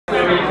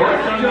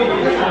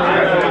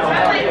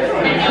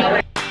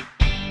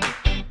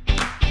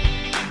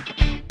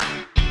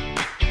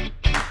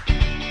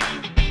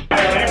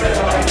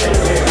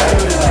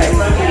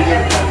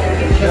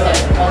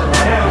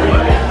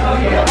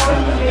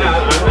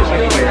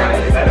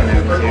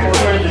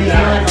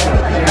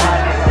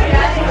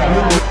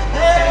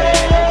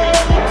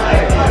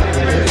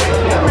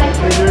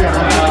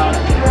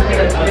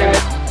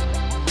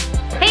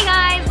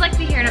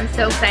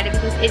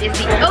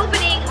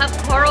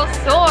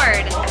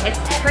It's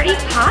pretty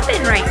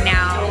poppin' right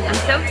now. I'm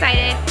so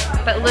excited.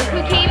 But look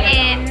who came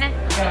in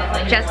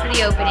just for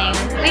the opening.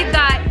 We've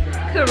got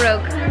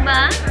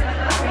Kurokuma.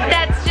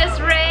 That's just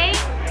Ray.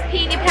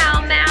 Peeny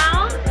Pow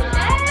Mau.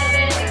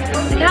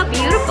 Look how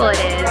beautiful it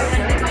is.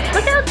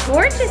 Look how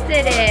gorgeous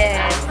it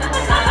is.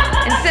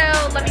 And so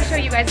let me show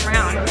you guys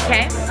around,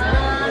 okay?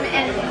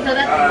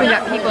 We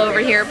got people over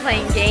here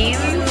playing games.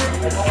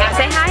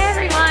 Say hi,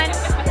 everyone.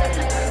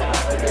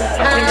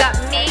 We've got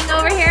Ming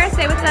over here.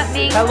 Say what's up,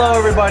 Ming. Hello,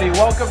 everybody.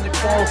 Welcome to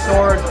Coral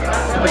Sword.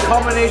 The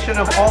culmination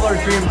of all our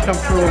dreams come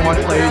true in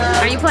one place.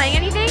 Are you playing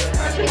anything?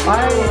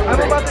 I'm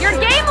about to. You're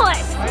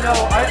gameless. I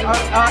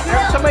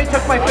know. Somebody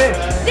took my fish.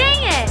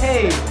 Dang it.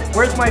 Hey,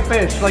 where's my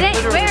fish? Like,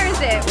 where is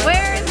it?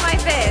 Where is my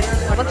fish?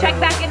 We'll check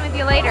back in with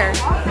you later.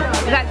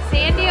 We got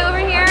Sandy over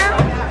here.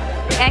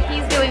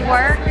 Ecky's doing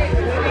work.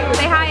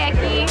 Say hi,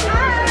 Ecky.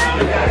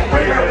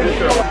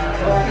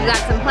 We got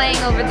some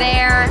playing over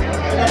there.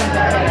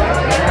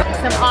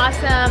 Some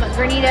awesome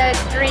granita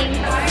drinks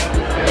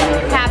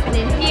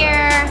happening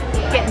here.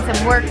 Getting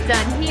some work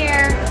done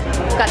here.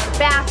 We've got the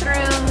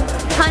bathroom,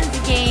 tons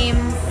of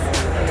games.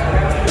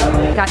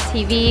 We've got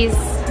TVs.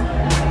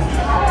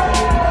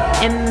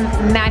 And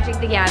Magic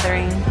the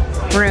Gathering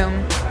room.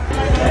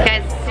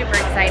 Guys, super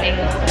exciting.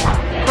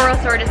 Coral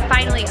Sword is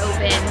finally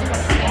open.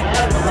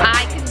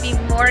 I couldn't be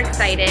more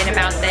excited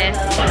about this.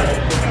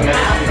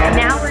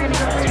 Now we're gonna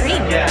go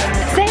stream.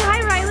 Say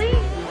hi, Riley.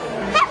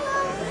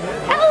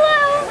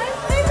 Hello. My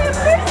favorite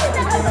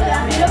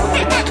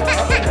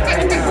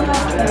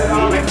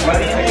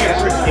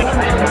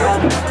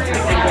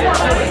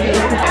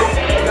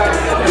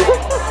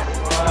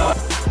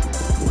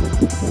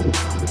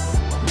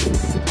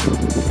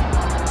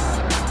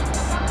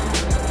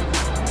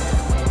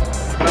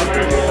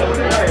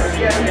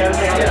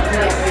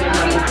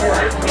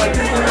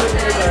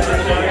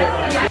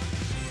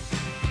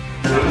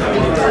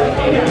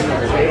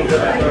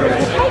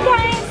Hi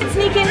guys,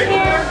 sneak in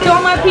here. Show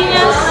my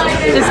penis.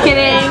 Just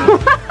kidding.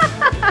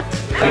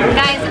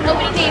 Guys,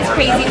 opening day is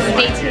crazy. It's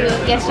day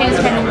 2. Yesterday's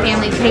friend and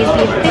family. Today's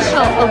the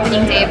official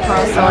opening day of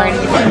Coral Sword.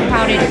 It's been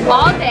crowded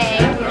all day.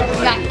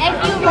 We got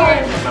Ecky over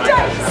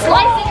here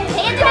slicing,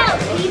 handing out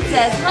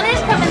pizzas.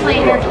 Hunter's coming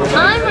later.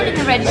 I'm running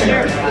the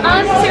register.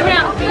 I'm serving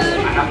out food,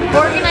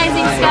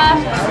 organizing stuff.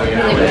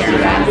 Really good to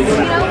guys.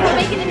 You know, we're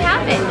making it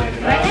happen.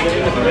 Right?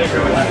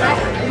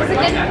 It's a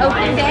good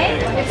opening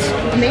day. It's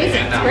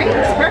amazing. It's great.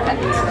 It's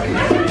perfect.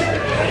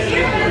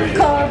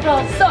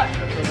 Coral Sword.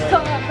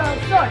 Coral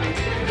Sword.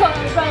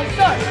 Coral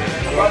Sword.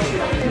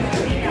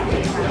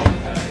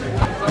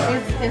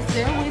 Is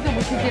there a way that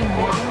we could get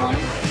more than one?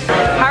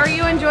 How are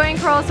you enjoying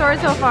Coral Sword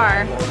so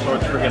far?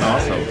 Sword's freaking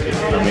awesome.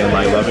 I mean,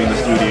 like, loving the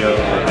studio,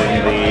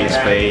 loving the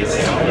space.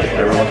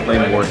 Everyone's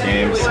playing board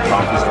games.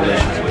 Coffee's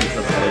delicious,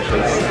 pizza's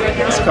delicious.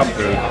 It's come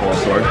through, Coral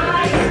Sword.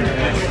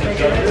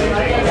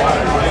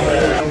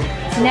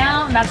 So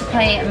now I'm about to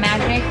play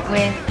Magic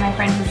with my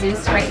friend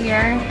Jesus right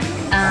here.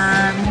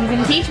 He's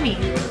gonna teach me.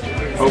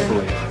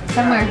 Hopefully.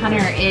 Somewhere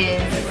Hunter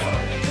is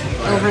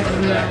over the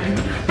moon.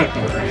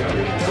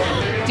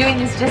 Doing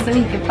this just so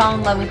he could fall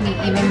in love with me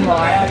even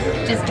more.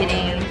 Just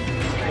kidding.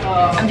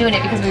 I'm doing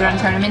it because we run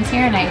tournaments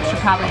here and I should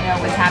probably know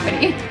what's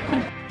happening.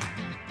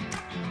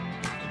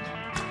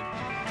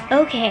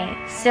 Okay,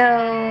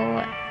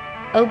 so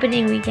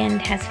opening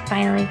weekend has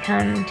finally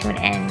come to an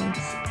end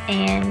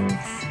and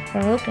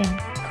we're open.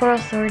 Coral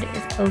Sword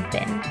is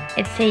open.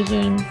 It's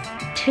taking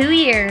 2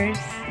 years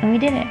and we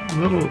did it. A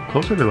little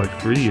closer to like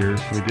 3 years,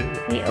 we did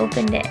it. We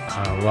opened it.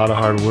 A lot of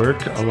hard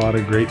work, a lot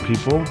of great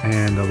people,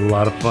 and a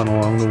lot of fun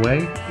along the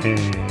way,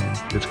 and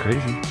it's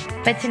crazy.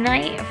 But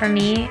tonight, for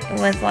me,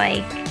 was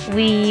like,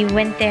 we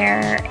went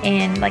there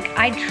and like,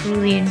 I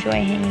truly enjoy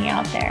hanging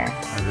out there.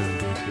 I really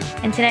do too.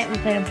 And tonight we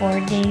played a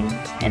board game,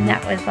 and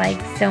that was like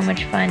so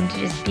much fun to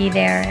just be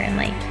there and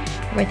like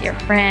with your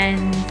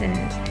friends, and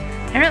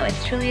I don't know,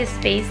 it's truly a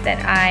space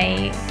that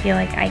I feel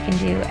like I can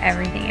do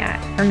everything at,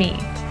 for me.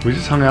 We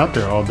just hung out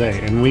there all day,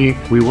 and we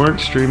weren't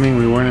streaming,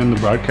 we weren't in the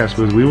broadcast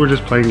booth, we were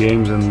just playing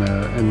games in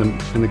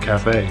the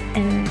cafe.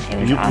 And it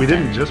was awesome. We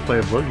didn't just play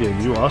a board game,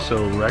 you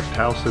also wrecked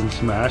House and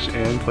Smash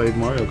and played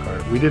Mario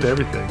Kart. We did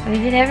everything. We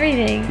did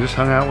everything. We just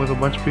hung out with a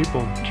bunch of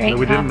people Drank that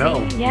we didn't know.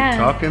 coffee, yeah.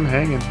 Talking,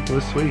 hanging, it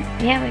was sweet.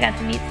 Yeah, we got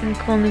to meet some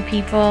cool new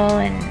people,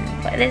 and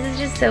this is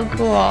just so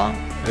cool.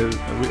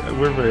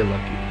 We're very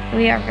lucky.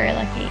 We are very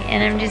lucky,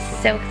 and I'm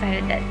just so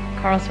excited that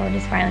Coral Sword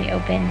is finally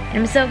open. And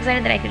I'm so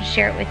excited that I could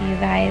share it with you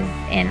guys,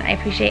 and I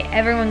appreciate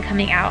everyone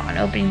coming out on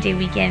opening day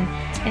weekend,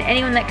 and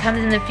anyone that comes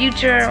in the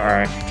future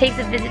or takes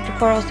a visit to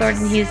Coral Sword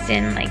in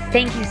Houston, like,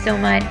 thank you so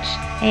much.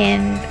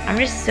 And I'm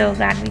just so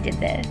glad we did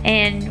this.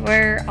 And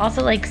we're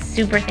also like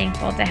super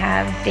thankful to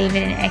have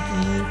David and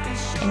Ecky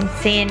and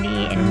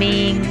Sandy and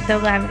Ming. So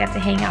glad we got to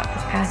hang out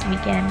this past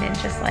weekend and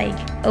just like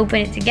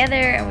open it together,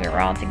 and we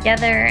were all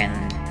together,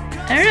 and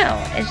I don't know,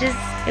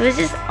 it was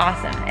just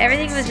awesome.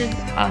 Everything was just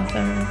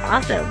awesome.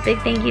 Also, big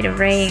thank you to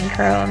Ray and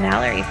Kuro and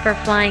Mallory for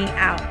flying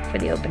out for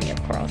the opening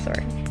of Coral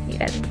Sword. You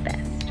guys are the best.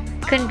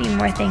 Couldn't be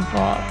more thankful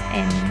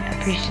and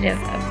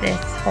appreciative of this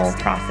whole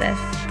process,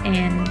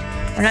 and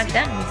we're not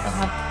done. We still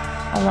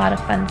have a lot of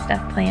fun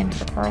stuff planned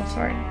for Coral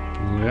Sword.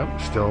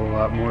 Yep, still a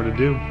lot more to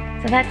do.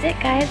 So that's it,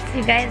 guys.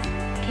 You guys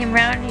came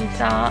around, you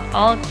saw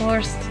all of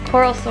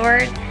Coral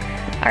Sword,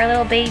 our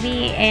little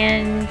baby,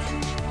 and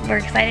we're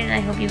excited, and I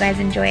hope you guys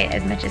enjoy it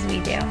as much as we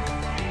do.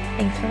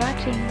 Thanks for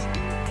watching.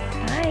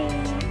 Bye.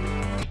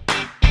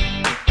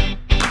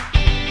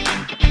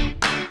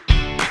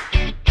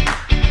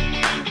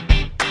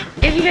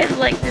 If you guys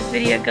liked this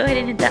video, go ahead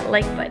and hit that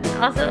like button.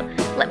 Also,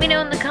 let me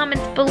know in the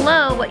comments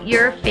below what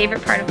your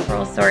favorite part of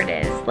Coral Sword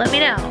is. Let me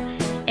know.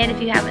 And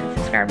if you haven't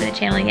subscribed to the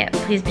channel yet,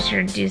 please be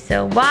sure to do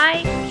so.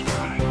 Why?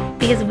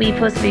 Because we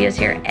post videos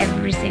here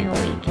every single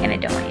week, and I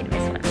don't want you to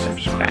miss one, so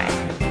subscribe.